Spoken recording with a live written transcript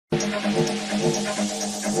Run.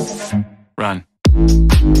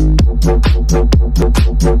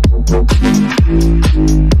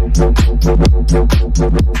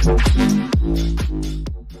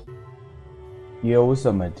 Yo, what's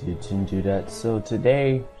up my dude? So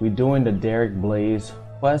today we're doing the Derrick Blaze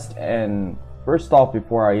quest, and first off,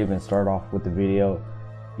 before I even start off with the video,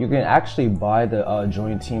 you can actually buy the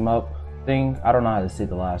join team up thing. I don't know how to say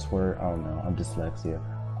the last word. I don't know, I'm dyslexia.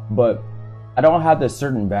 But I don't have this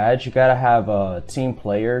certain badge. You gotta have a team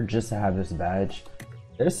player just to have this badge.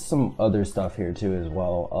 There's some other stuff here too as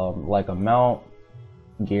well, like a mount,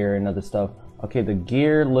 gear, and other stuff. Okay, the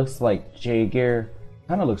gear looks like J gear.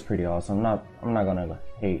 Kind of looks pretty awesome. I'm not gonna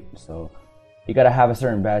hate. So you gotta have a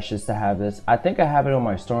certain badge just to have this. I think I have it on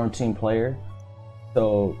my storm team player.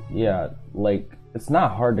 So yeah, like it's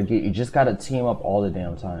not hard to get. You just gotta team up all the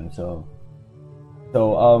damn time. So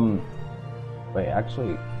wait,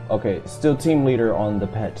 actually, okay, still team leader on the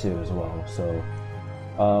pet too as well. So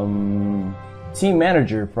team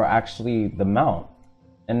manager for actually the mount,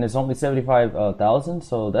 and it's only 75,000.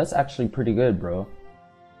 So that's actually pretty good, bro.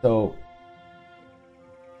 So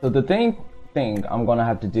the thing I'm gonna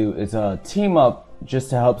have to do is team up just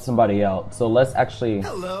to help somebody out. So let's actually.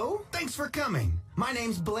 Hello, thanks for coming. My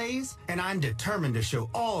name's Blaze, and I'm determined to show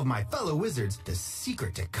all of my fellow wizards the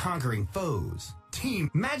secret to conquering foes.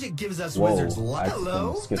 Team Magic gives us wizards life.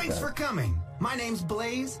 Hello, thanks for coming. My name's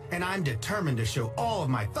Blaze, and I'm determined to show all of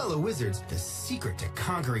my fellow wizards the secret to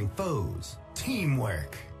conquering foes.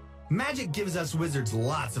 Teamwork. Magic gives us wizards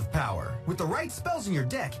lots of power. With the right spells in your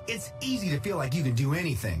deck, it's easy to feel like you can do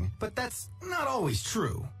anything, but that's not always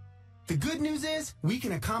true. The good news is, we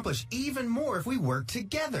can accomplish even more if we work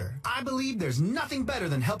together. I believe there's nothing better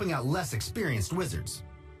than helping out less experienced wizards.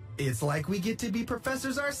 It's like we get to be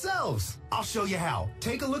professors ourselves. I'll show you how.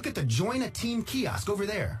 Take a look at the Join a Team kiosk over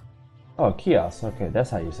there. Oh, kiosk. Okay, that's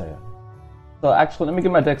how you say it. So actually, let me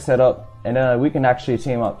get my deck set up, and then we can actually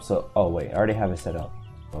team up. So, oh wait, I already have it set up.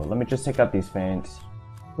 So let me just take out these fans,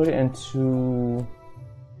 put it into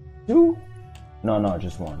two? No,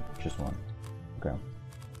 just one. Okay.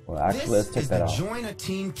 Well, actually, let's take that out. This is the Join a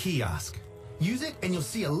Team kiosk. Use it, and you'll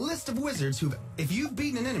see a list of wizards who've. If you've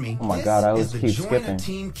beaten an enemy, oh my God, I always keep skipping. Join a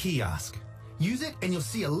Team kiosk. Use it, and you'll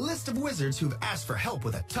see a list of wizards who've asked for help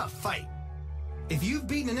with a tough fight. If you've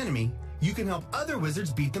beaten an enemy, you can help other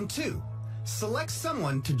wizards beat them too. Select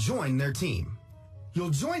someone to join their team. You'll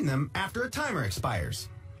join them after a timer expires.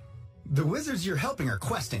 The wizards you're helping are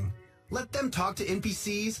questing. Let them talk to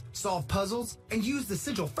NPCs, solve puzzles, and use the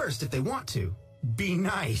sigil first if they want to. Be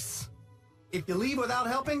nice. If you leave without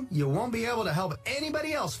helping, you won't be able to help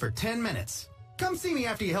anybody else for 10 minutes. Come see me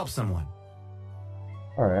after you help someone.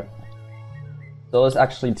 Alright. So let's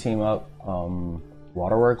actually team up.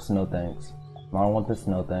 Waterworks, no thanks. Modern Olympus,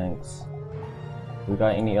 no thanks. We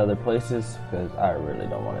got any other places? Because I really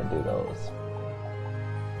don't want to do those.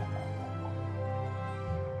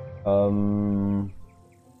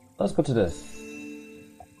 Let's go to this.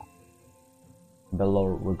 Below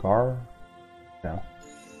Regard. Yeah.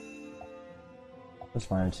 That's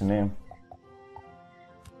fine to me.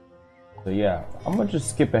 So yeah, I'm gonna just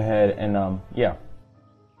skip ahead and yeah.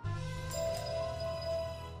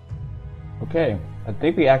 Okay, I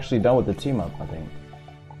think we actually done with the team up, I think.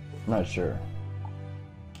 I'm not sure.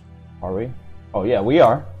 Are we? Oh yeah, we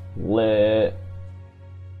are. Lit.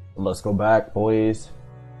 Let's go back, boys.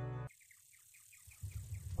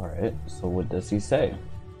 Alright, so what does he say?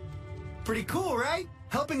 Pretty cool, right?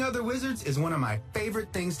 Helping other wizards is one of my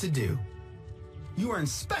favorite things to do. You earn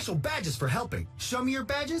special badges for helping. Show me your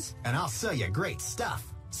badges, and I'll sell you great stuff.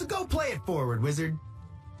 So go play it forward, wizard.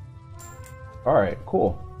 Alright,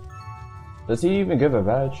 cool. Does he even give a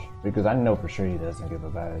badge? Because I know for sure he doesn't give a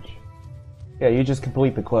badge. Yeah, you just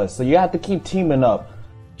complete the quest. So you have to keep teaming up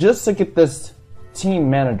just to get this team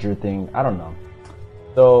manager thing. I don't know.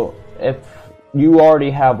 So if you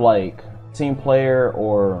already have like team player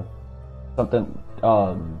or something,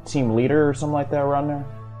 team leader or something like that around there,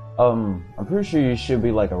 I'm pretty sure you should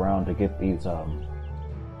be like around to get these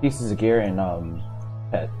pieces of gear and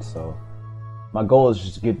pet. So my goal is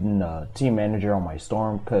just getting team manager on my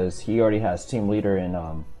storm, because he already has team leader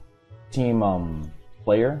and team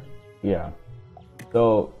player. Yeah.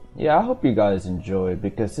 So yeah, I hope you guys enjoy,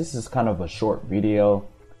 because this is kind of a short video.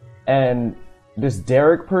 And this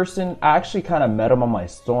Derrick person, I actually kind of met him on my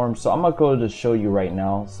storm, so I'm gonna go to show you right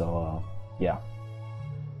now. So yeah.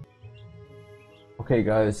 Okay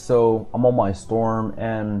guys, so I'm on my storm,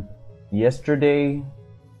 and yesterday,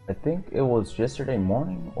 I think it was yesterday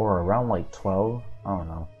morning or around like 12, I don't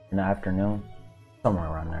know, in the afternoon, somewhere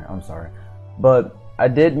around there, I'm sorry. But I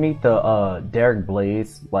did meet the Derrick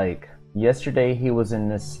Blaze like yesterday he was in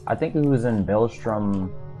this, I think he was in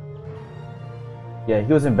Bellstrom. Yeah,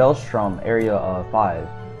 he was in Bellstrom area 5.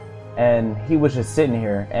 And he was just sitting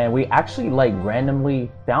here, and we actually like randomly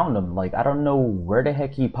found him. Like, I don't know where the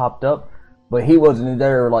heck he popped up, but he wasn't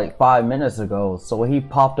there like 5 minutes ago, so he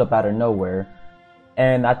popped up out of nowhere.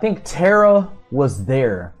 And I think Tara was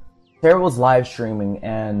there. Tara was live streaming,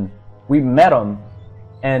 and we met him.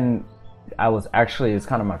 And it's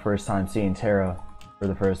kind of my first time seeing Tara for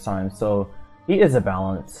the first time, so he is a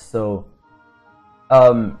balance. So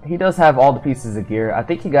he does have all the pieces of gear. I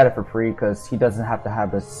think he got it for free because he doesn't have to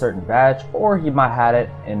have a certain badge, or he might have it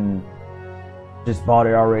and just bought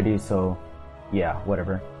it already. So yeah,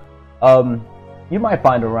 whatever. You might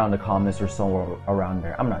find it around the comments or somewhere around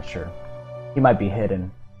there. I'm not sure. He might be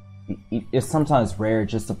hidden. It's sometimes rare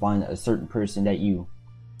just to find a certain person that you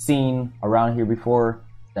seen around here before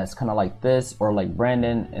that's kind of like this, or like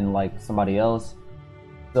Brandon and like somebody else.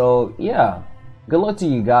 So yeah, good luck to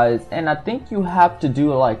you guys. And I think you have to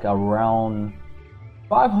do like around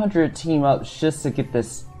 500 team ups just to get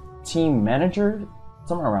this team manager,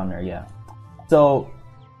 somewhere around there. Yeah, so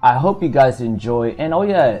I hope you guys enjoy. And oh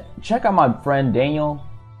yeah, check out my friend Daniel,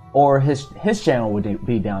 or his channel would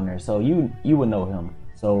be down there, so you would know him.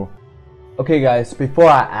 So okay guys, before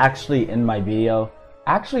I actually end my video,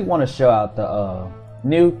 I actually want to show out the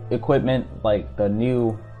new equipment, like the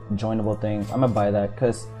new joinable things. I'm gonna buy that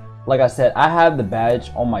because, like I said, I have the badge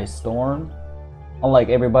on my storm. Unlike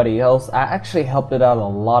everybody else, I actually helped it out a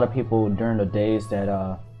lot of people during the days that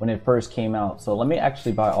when it first came out. So let me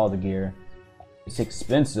actually buy all the gear. It's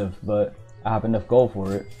expensive, but I have enough gold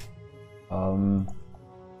for it.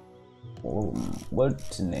 What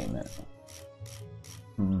to name it?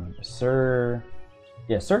 Sir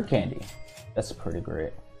Candy. That's pretty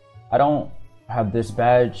great. I don't have this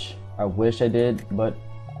badge. I wish I did, but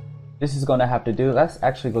this is gonna have to do. Let's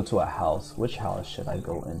actually go to a house. Which house should I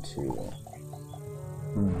go into?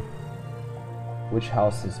 Which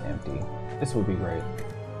house is empty? This would be great.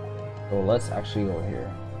 So let's actually go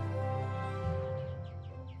here.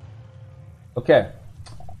 Okay,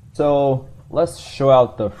 so let's show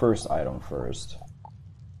out the first item first.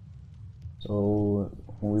 So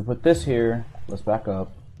when we put this here, let's back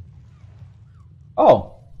up.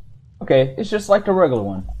 Oh, okay, it's just like the regular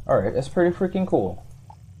one. Alright, that's pretty freaking cool.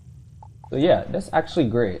 So yeah, that's actually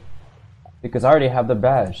great, because I already have the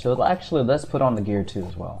badge. So actually, let's put on the gear too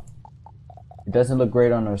as well. It doesn't look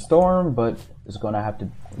great on our storm, but it's gonna have to.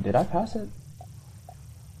 Did I pass it?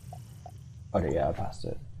 Oh yeah, I passed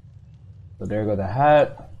it. So there go the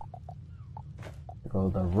hat. There go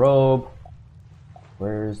the robe.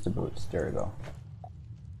 Where's the boots? There we go.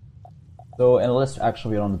 So, and let's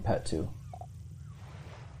actually get on the pet too.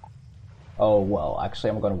 Oh well, actually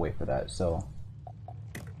I'm gonna wait for that. So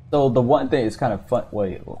the one thing is kind of fun.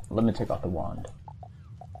 Wait, let me take off the wand.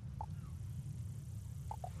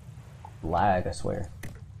 Lag, I swear.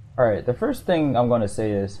 Alright, the first thing I'm gonna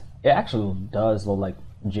say is it actually does look like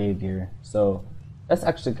Jade gear, so that's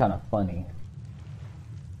actually kind of funny.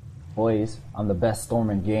 Boys, I'm the best storm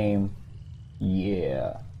in game.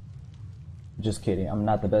 Yeah. Just kidding, I'm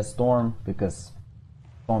not the best storm because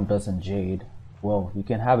storm doesn't jade. Well, you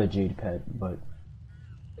can have a jade pet, but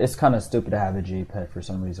it's kind of stupid to have a jade pet for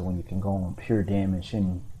some reason when you can go on pure damage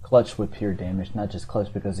and clutch with pure damage, not just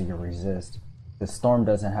clutch because of your resist. The storm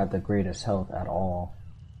doesn't have the greatest health at all.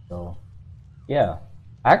 So yeah,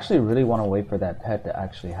 I actually really want to wait for that pet to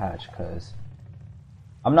actually hatch, because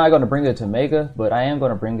I'm not going to bring it to Mega, but I am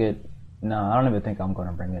going to bring it. No, I don't even think I'm going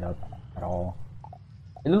to bring it up at all.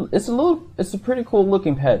 It's a pretty cool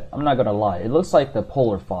looking pet, I'm not going to lie. It looks like the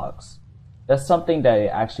polar fox. That's something that it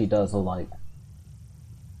actually does look like.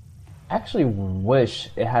 I actually wish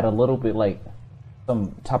it had a little bit like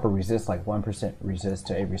some type of resist, like 1% resist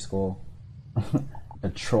to every skull. The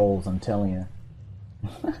trolls, I'm telling you.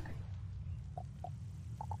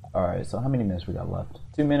 Alright, so how many minutes we got left?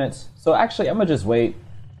 2 minutes. So actually I'm gonna just wait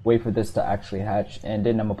for this to actually hatch, and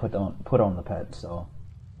then I'm gonna put on the pet. So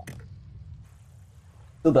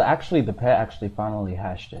the pet actually finally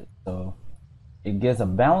hatched it. So it gives a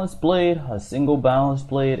balanced blade, a single balanced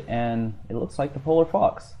blade, and it looks like the polar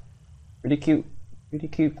fox. Pretty cute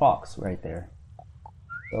fox right there.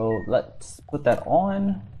 So let's put that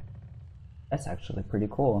on. That's actually pretty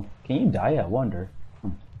cool. Can you dye? I wonder.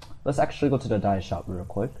 Let's actually go to the dye shop real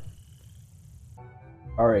quick.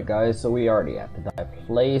 Alright guys, so we already at the dye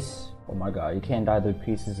place. Oh my god, you can't dye the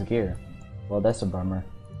pieces of gear. Well, that's a bummer.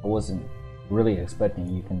 I wasn't really expecting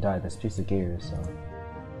you can dye this piece of gear, so.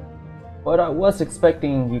 But I was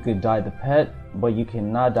expecting you could dye the pet, but you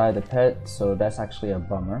cannot dye the pet, so that's actually a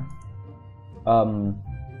bummer.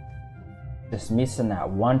 Just missing that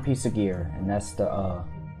one piece of gear, and that's the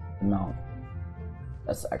mount.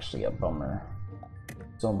 That's actually a bummer.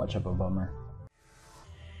 So much of a bummer.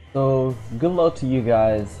 So good luck to you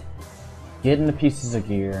guys getting the pieces of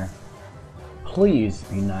gear. Please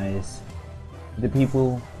be nice to the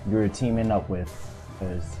people you're teaming up with,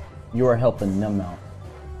 because you are helping them out.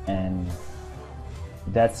 And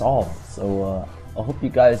that's all. So I hope you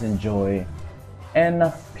guys enjoy,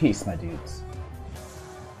 and peace, my dudes.